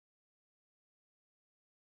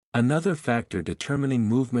Another factor determining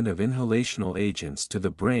movement of inhalational agents to the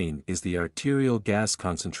brain is the arterial gas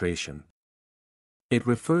concentration. It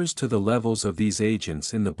refers to the levels of these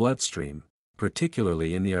agents in the bloodstream,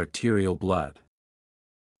 particularly in the arterial blood.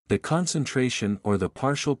 The concentration or the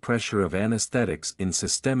partial pressure of anesthetics in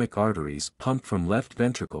systemic arteries pumped from left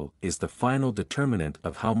ventricle is the final determinant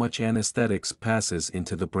of how much anesthetics passes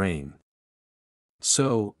into the brain.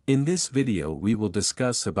 So, in this video we will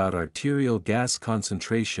discuss about arterial gas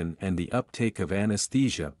concentration and the uptake of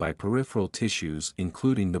anesthesia by peripheral tissues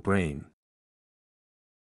including the brain.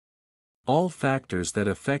 All factors that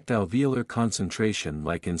affect alveolar concentration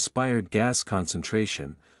like inspired gas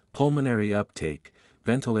concentration, pulmonary uptake,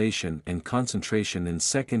 ventilation and concentration in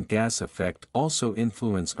second gas effect also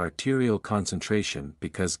influence arterial concentration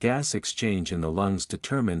because gas exchange in the lungs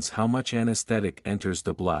determines how much anesthetic enters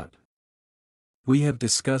the blood. We have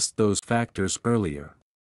discussed those factors earlier.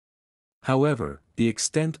 However, the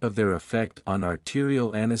extent of their effect on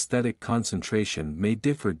arterial anesthetic concentration may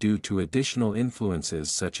differ due to additional influences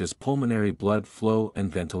such as pulmonary blood flow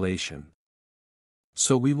and ventilation.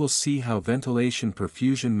 So we will see how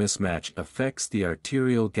ventilation-perfusion mismatch affects the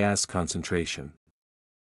arterial gas concentration.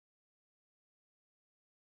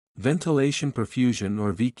 Ventilation-perfusion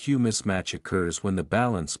or VQ mismatch occurs when the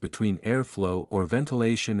balance between airflow or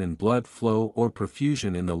ventilation and blood flow or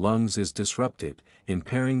perfusion in the lungs is disrupted,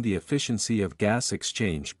 impairing the efficiency of gas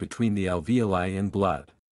exchange between the alveoli and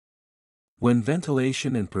blood. When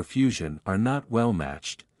ventilation and perfusion are not well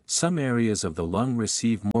matched, some areas of the lung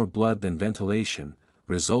receive more blood than ventilation,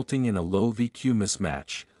 resulting in a low VQ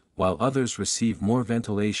mismatch, while others receive more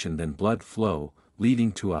ventilation than blood flow,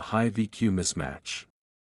 leading to a high VQ mismatch.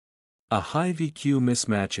 A high VQ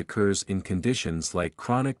mismatch occurs in conditions like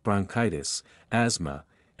chronic bronchitis, asthma,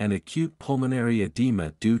 and acute pulmonary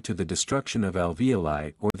edema due to the destruction of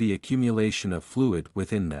alveoli or the accumulation of fluid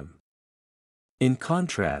within them. In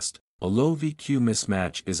contrast, a low VQ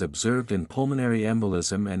mismatch is observed in pulmonary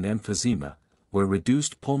embolism and emphysema, where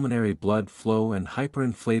reduced pulmonary blood flow and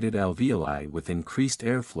hyperinflated alveoli with increased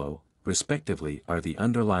airflow, respectively, are the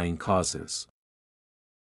underlying causes.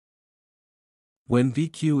 When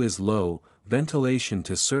VQ is low, ventilation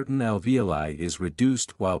to certain alveoli is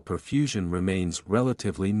reduced while perfusion remains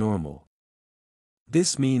relatively normal.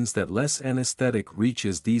 This means that less anesthetic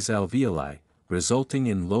reaches these alveoli, resulting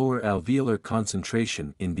in lower alveolar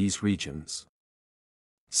concentration in these regions.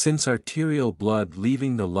 Since arterial blood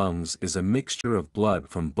leaving the lungs is a mixture of blood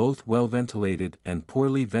from both well-ventilated and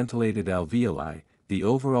poorly ventilated alveoli, the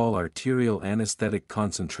overall arterial anesthetic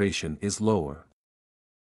concentration is lower.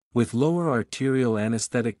 With lower arterial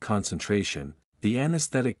anesthetic concentration, the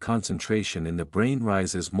anesthetic concentration in the brain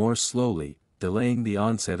rises more slowly, delaying the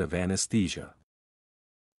onset of anesthesia.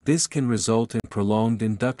 This can result in prolonged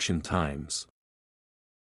induction times.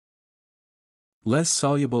 Less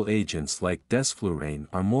soluble agents like desflurane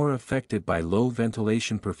are more affected by low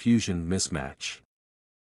ventilation-perfusion mismatch.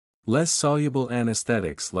 Less soluble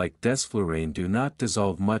anesthetics like desflurane do not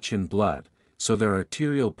dissolve much in blood, so their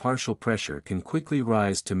arterial partial pressure can quickly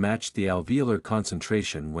rise to match the alveolar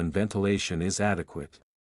concentration when ventilation is adequate.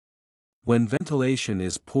 When ventilation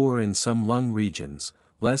is poor in some lung regions,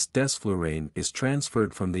 less desflurane is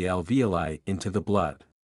transferred from the alveoli into the blood.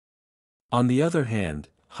 On the other hand,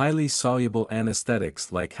 highly soluble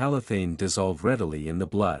anesthetics like halothane dissolve readily in the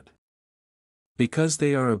blood. Because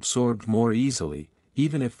they are absorbed more easily,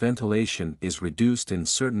 even if ventilation is reduced in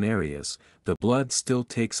certain areas, the blood still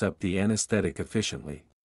takes up the anesthetic efficiently.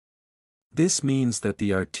 This means that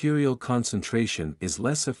the arterial concentration is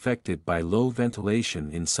less affected by low ventilation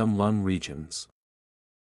in some lung regions.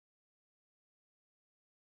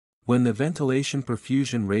 When the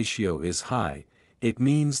ventilation-perfusion ratio is high, it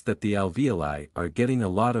means that the alveoli are getting a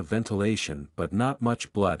lot of ventilation but not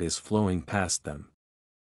much blood is flowing past them.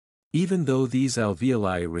 Even though these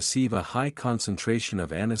alveoli receive a high concentration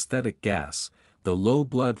of anesthetic gas, the low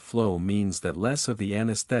blood flow means that less of the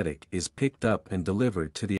anesthetic is picked up and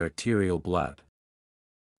delivered to the arterial blood.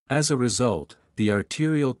 As a result, the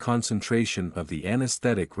arterial concentration of the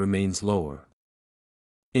anesthetic remains lower.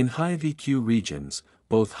 In high VQ regions,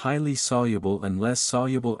 both highly soluble and less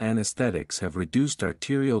soluble anesthetics have reduced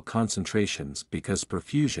arterial concentrations because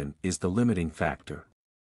perfusion is the limiting factor.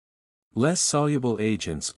 Less soluble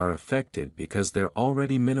agents are affected because their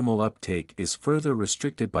already minimal uptake is further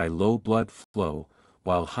restricted by low blood flow,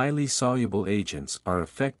 while highly soluble agents are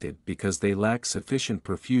affected because they lack sufficient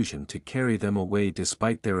perfusion to carry them away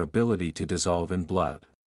despite their ability to dissolve in blood.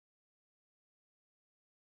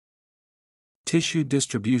 Tissue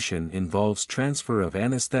distribution involves transfer of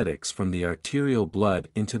anesthetics from the arterial blood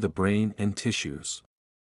into the brain and tissues.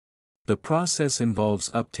 The process involves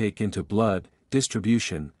uptake into blood,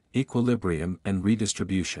 distribution, equilibrium and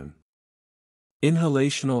redistribution.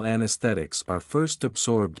 Inhalational anesthetics are first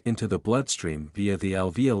absorbed into the bloodstream via the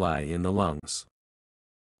alveoli in the lungs.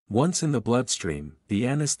 Once in the bloodstream, the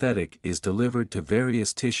anesthetic is delivered to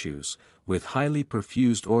various tissues, with highly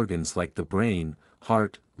perfused organs like the brain,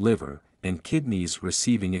 heart, liver, and kidneys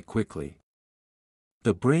receiving it quickly.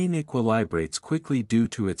 The brain equilibrates quickly due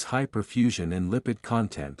to its high perfusion and lipid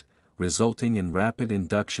content, resulting in rapid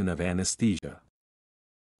induction of anesthesia.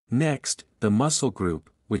 Next, the muscle group,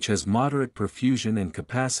 which has moderate perfusion and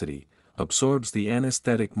capacity, absorbs the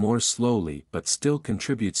anesthetic more slowly but still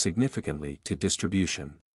contributes significantly to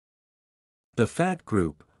distribution. The fat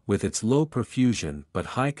group, with its low perfusion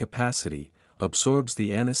but high capacity, absorbs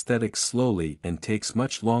the anesthetic slowly and takes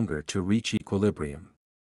much longer to reach equilibrium.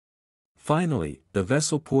 Finally, the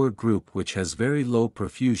vessel-poor group, which has very low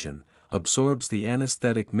perfusion, absorbs the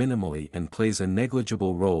anesthetic minimally and plays a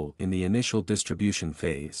negligible role in the initial distribution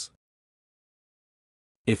phase.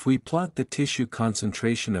 If we plot the tissue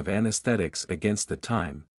concentration of anesthetics against the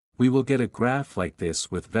time, we will get a graph like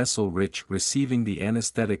this, with vessel-rich receiving the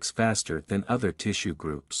anesthetics faster than other tissue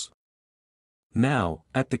groups. Now,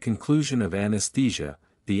 at the conclusion of anesthesia,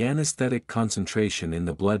 the anesthetic concentration in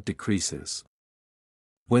the blood decreases.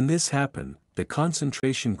 When this happens, the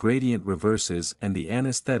concentration gradient reverses and the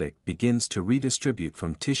anesthetic begins to redistribute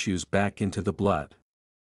from tissues back into the blood.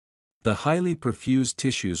 The highly perfused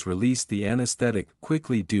tissues release the anesthetic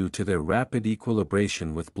quickly due to their rapid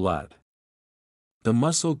equilibration with blood. The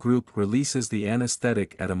muscle group releases the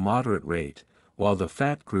anesthetic at a moderate rate, while the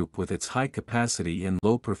fat group, with its high capacity and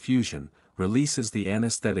low perfusion, releases the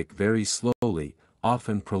anesthetic very slowly,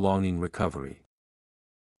 often prolonging recovery.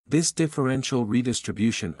 This differential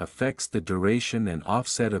redistribution affects the duration and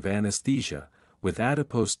offset of anesthesia, with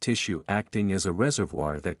adipose tissue acting as a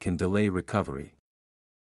reservoir that can delay recovery.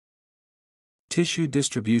 Tissue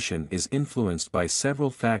distribution is influenced by several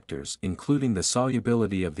factors, including the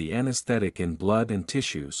solubility of the anesthetic in blood and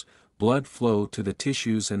tissues, blood flow to the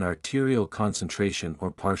tissues, and arterial concentration or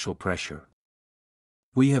partial pressure.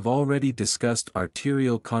 We have already discussed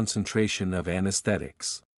arterial concentration of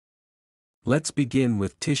anesthetics. Let's begin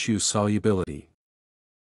with tissue solubility.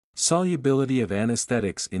 Solubility of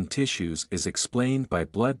anesthetics in tissues is explained by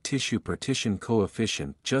blood-tissue partition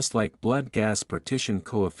coefficient, just like blood-gas partition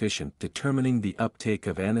coefficient, determining the uptake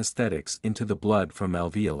of anesthetics into the blood from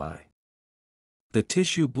alveoli. The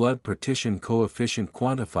tissue-blood partition coefficient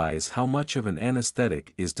quantifies how much of an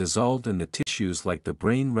anesthetic is dissolved in the tissues like the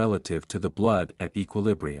brain relative to the blood at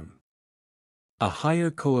equilibrium. A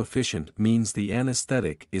higher coefficient means the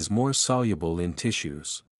anesthetic is more soluble in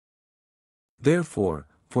tissues. Therefore,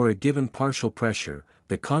 for a given partial pressure,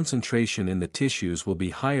 the concentration in the tissues will be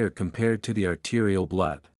higher compared to the arterial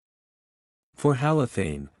blood. For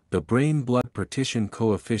halothane, the brain-blood partition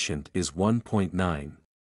coefficient is 1.9.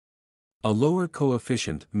 A lower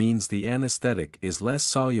coefficient means the anesthetic is less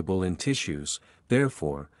soluble in tissues,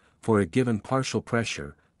 therefore, for a given partial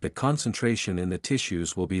pressure, the concentration in the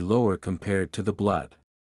tissues will be lower compared to the blood.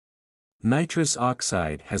 Nitrous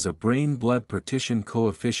oxide has a brain-blood partition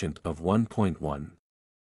coefficient of 1.1.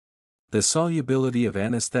 The solubility of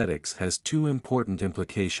anesthetics has two important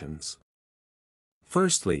implications.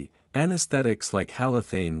 Firstly, anesthetics like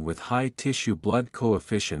halothane with high tissue-blood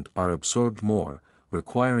coefficient are absorbed more,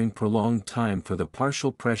 requiring prolonged time for the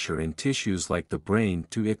partial pressure in tissues like the brain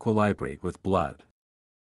to equilibrate with blood.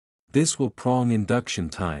 This will prolong induction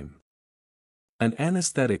time. An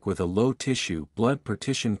anesthetic with a low tissue-blood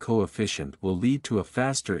partition coefficient will lead to a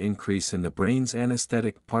faster increase in the brain's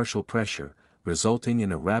anesthetic partial pressure, resulting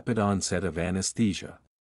in a rapid onset of anesthesia.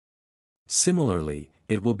 Similarly,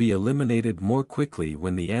 it will be eliminated more quickly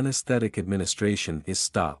when the anesthetic administration is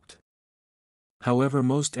stopped. However,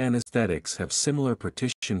 most anesthetics have similar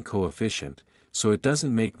partition coefficient, so it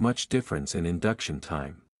doesn't make much difference in induction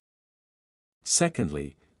time.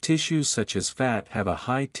 Secondly, tissues such as fat have a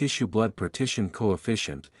high tissue-blood partition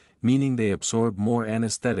coefficient, meaning they absorb more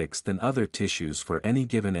anesthetics than other tissues for any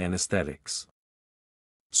given anesthetics.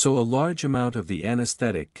 So a large amount of the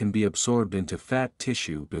anesthetic can be absorbed into fat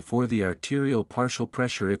tissue before the arterial partial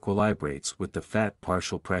pressure equilibrates with the fat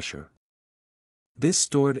partial pressure. This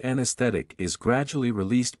stored anesthetic is gradually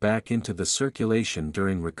released back into the circulation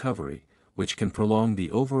during recovery, which can prolong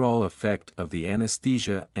the overall effect of the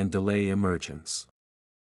anesthesia and delay emergence.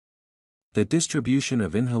 The distribution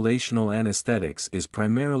of inhalational anesthetics is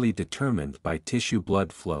primarily determined by tissue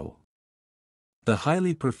blood flow. The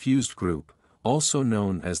highly perfused group, also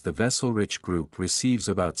known as the vessel-rich group, receives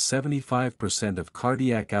about 75% of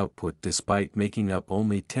cardiac output despite making up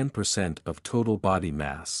only 10% of total body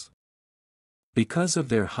mass. Because of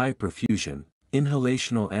their high perfusion,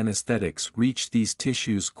 inhalational anesthetics reach these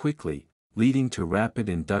tissues quickly, leading to rapid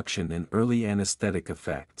induction and early anesthetic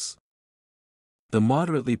effects. The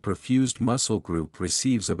moderately perfused muscle group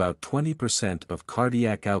receives about 20% of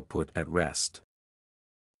cardiac output at rest.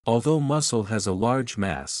 Although muscle has a large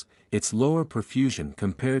mass, its lower perfusion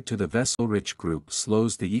compared to the vessel-rich group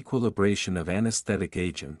slows the equilibration of anesthetic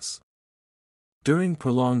agents. During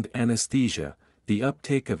prolonged anesthesia, the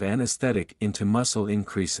uptake of anesthetic into muscle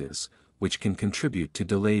increases, which can contribute to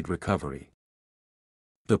delayed recovery.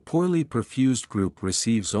 The poorly perfused group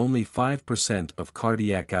receives only 5% of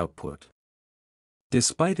cardiac output.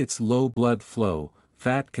 Despite its low blood flow,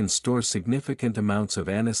 fat can store significant amounts of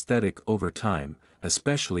anesthetic over time,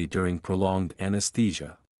 especially during prolonged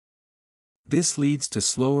anesthesia. This leads to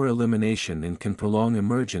slower elimination and can prolong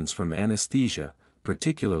emergence from anesthesia,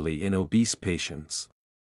 particularly in obese patients.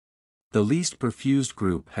 The least perfused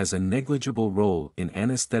group has a negligible role in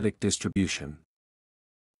anesthetic distribution.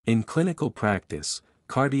 In clinical practice,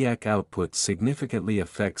 cardiac output significantly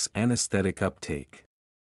affects anesthetic uptake.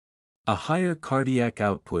 A higher cardiac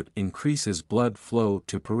output increases blood flow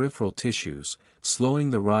to peripheral tissues, slowing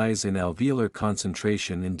the rise in alveolar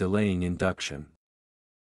concentration and delaying induction.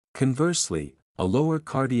 Conversely, a lower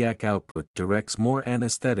cardiac output directs more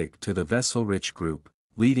anesthetic to the vessel-rich group,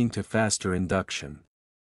 leading to faster induction.